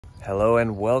Hello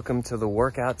and welcome to the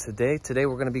workout today. Today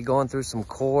we're going to be going through some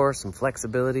core, some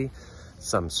flexibility,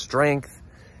 some strength,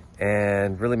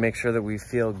 and really make sure that we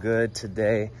feel good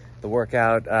today. The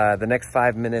workout, the next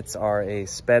 5 minutes are a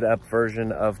sped up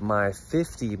version of my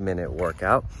 50-minute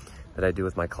workout that I do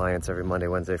with my clients every Monday,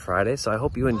 Wednesday, Friday. So I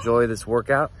hope you enjoy this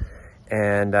workout,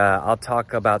 and I'll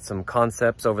talk about some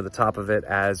concepts over the top of it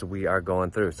as we are going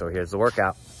through. So here's the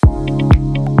workout.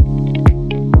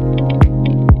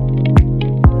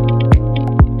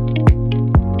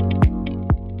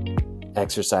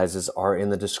 Exercises are in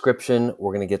the description.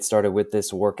 We're going to get started with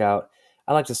this workout.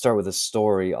 I like to start with a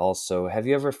story also. Have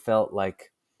you ever felt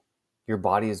like your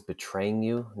body is betraying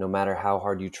you no matter how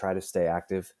hard you try to stay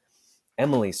active?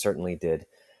 Emily certainly did.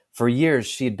 For years,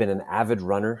 she had been an avid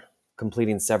runner,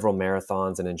 completing several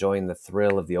marathons and enjoying the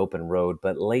thrill of the open road.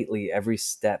 But lately, every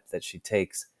step that she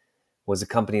takes was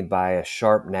accompanied by a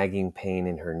sharp, nagging pain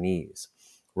in her knees.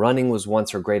 Running was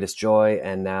once her greatest joy,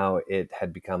 and now it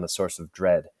had become a source of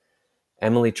dread.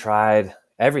 Emily tried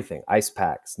everything, ice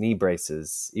packs, knee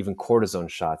braces, even cortisone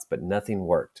shots, but nothing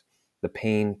worked. The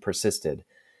pain persisted,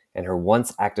 and her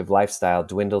once active lifestyle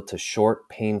dwindled to short,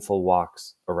 painful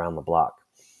walks around the block.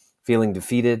 Feeling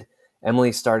defeated,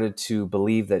 Emily started to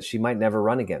believe that she might never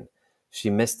run again.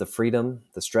 She missed the freedom,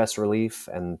 the stress relief,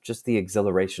 and just the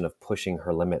exhilaration of pushing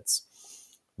her limits.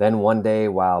 Then one day,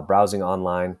 while browsing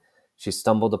online, she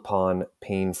stumbled upon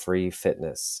pain-free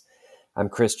fitness. I'm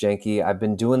Chris Janke. I've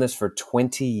been doing this for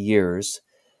 20 years,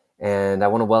 and I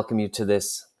want to welcome you to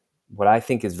this, what I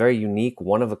think is very unique,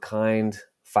 one-of-a-kind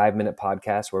 5-minute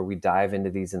podcast where we dive into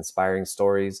these inspiring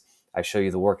stories. I show you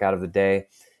the workout of the day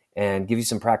and give you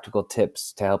some practical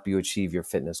tips to help you achieve your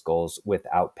fitness goals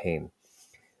without pain.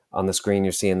 On the screen,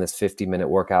 you're seeing this 50-minute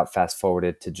workout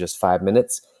fast-forwarded to just 5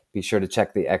 minutes. Be sure to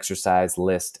check the exercise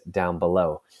list down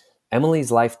below.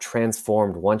 Emily's life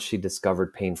transformed once she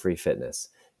discovered pain-free fitness.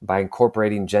 By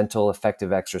incorporating gentle,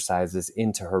 effective exercises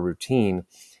into her routine,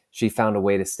 she found a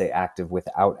way to stay active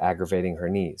without aggravating her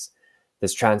knees.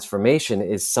 This transformation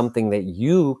is something that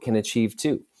you can achieve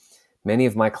too. Many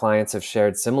of my clients have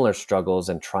shared similar struggles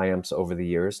and triumphs over the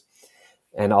years.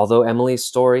 And although Emily's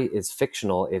story is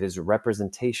fictional, it is a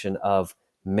representation of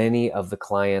many of the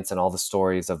clients and all the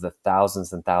stories of the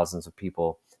thousands and thousands of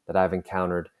people that I've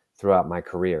encountered throughout my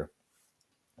career.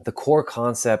 The core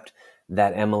concept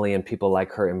that Emily and people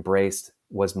like her embraced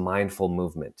was mindful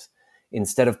movement.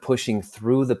 Instead of pushing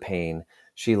through the pain,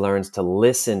 she learns to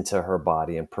listen to her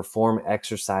body and perform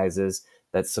exercises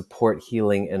that support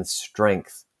healing and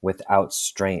strength without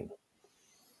strain.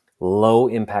 Low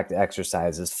impact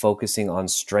exercises focusing on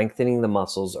strengthening the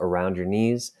muscles around your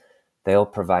knees, they'll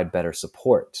provide better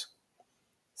support.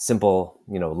 Simple,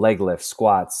 leg lifts,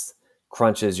 squats,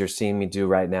 crunches you're seeing me do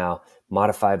right now,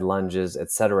 modified lunges,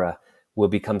 etc., will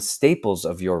become staples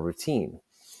of your routine.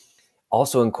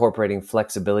 Also incorporating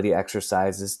flexibility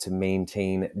exercises to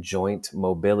maintain joint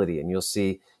mobility. And you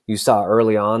saw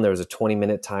early on, there was a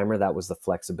 20-minute timer. That was the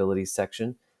flexibility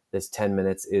section. This 10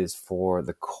 minutes is for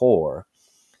the core.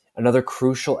 Another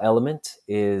crucial element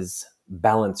is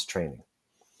balance training.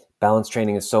 Balance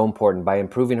training is so important. By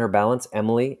improving her balance,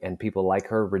 Emily and people like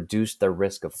her reduced their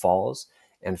risk of falls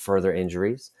and further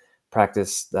injuries.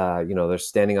 Practice, they're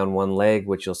standing on one leg,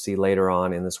 which you'll see later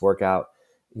on in this workout,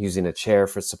 using a chair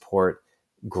for support,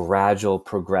 gradual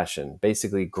progression.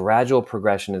 Basically, gradual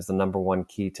progression is the number one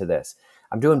key to this.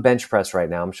 I'm doing bench press right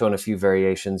now. I'm showing a few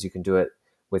variations. You can do it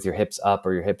with your hips up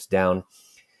or your hips down.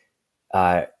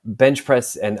 Bench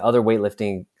press and other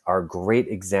weightlifting are great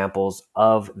examples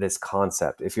of this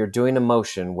concept. If you're doing a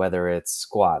motion, whether it's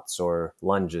squats or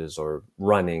lunges or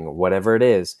running or whatever it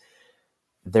is,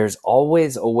 there's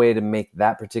always a way to make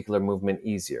that particular movement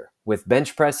easier. With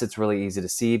bench press, it's really easy to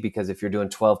see because if you're doing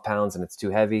 12 pounds and it's too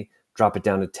heavy, drop it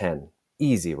down to 10.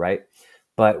 Easy, right?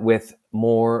 But with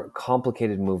more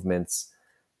complicated movements,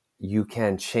 you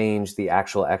can change the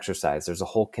actual exercise. There's a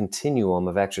whole continuum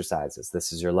of exercises.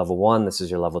 This is your level 1, this is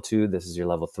your level 2, this is your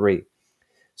level 3.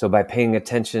 So by paying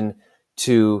attention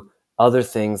to other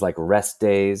things like rest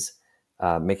days,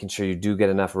 making sure you do get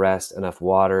enough rest, enough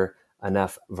water,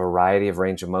 enough variety of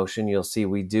range of motion, you'll see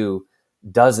we do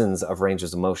dozens of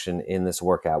ranges of motion in this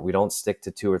workout. We don't stick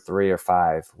to 2 or 3 or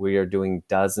 5. We are doing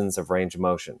dozens of range of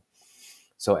motion.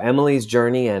 So Emily's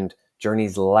journey and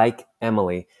journeys like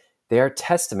Emily, they are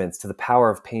testaments to the power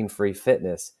of pain-free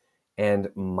fitness and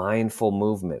mindful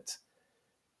movement.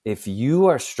 If you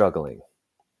are struggling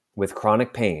with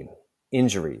chronic pain,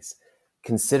 injuries,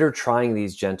 consider trying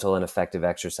these gentle and effective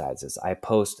exercises. I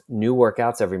post new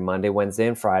workouts every Monday, Wednesday,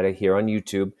 and Friday here on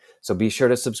YouTube. So be sure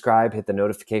to subscribe, hit the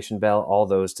notification bell, all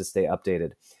those to stay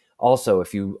updated. Also,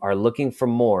 if you are looking for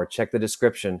more, check the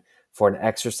description for an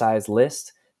exercise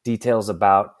list, details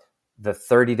about the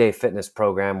 30-day fitness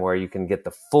program where you can get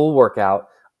the full workout,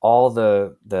 all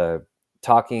the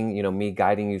talking, me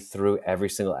guiding you through every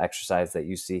single exercise that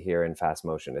you see here in Fast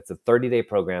Motion. It's a 30-day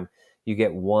program. You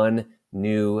get one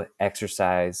new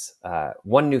exercise,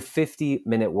 one new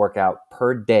 50-minute workout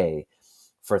per day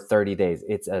for 30 days.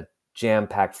 It's a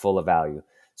jam-packed full of value.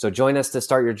 So join us to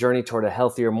start your journey toward a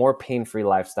healthier, more pain-free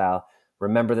lifestyle.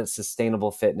 Remember that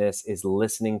sustainable fitness is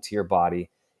listening to your body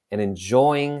and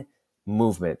enjoying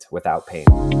movement without pain.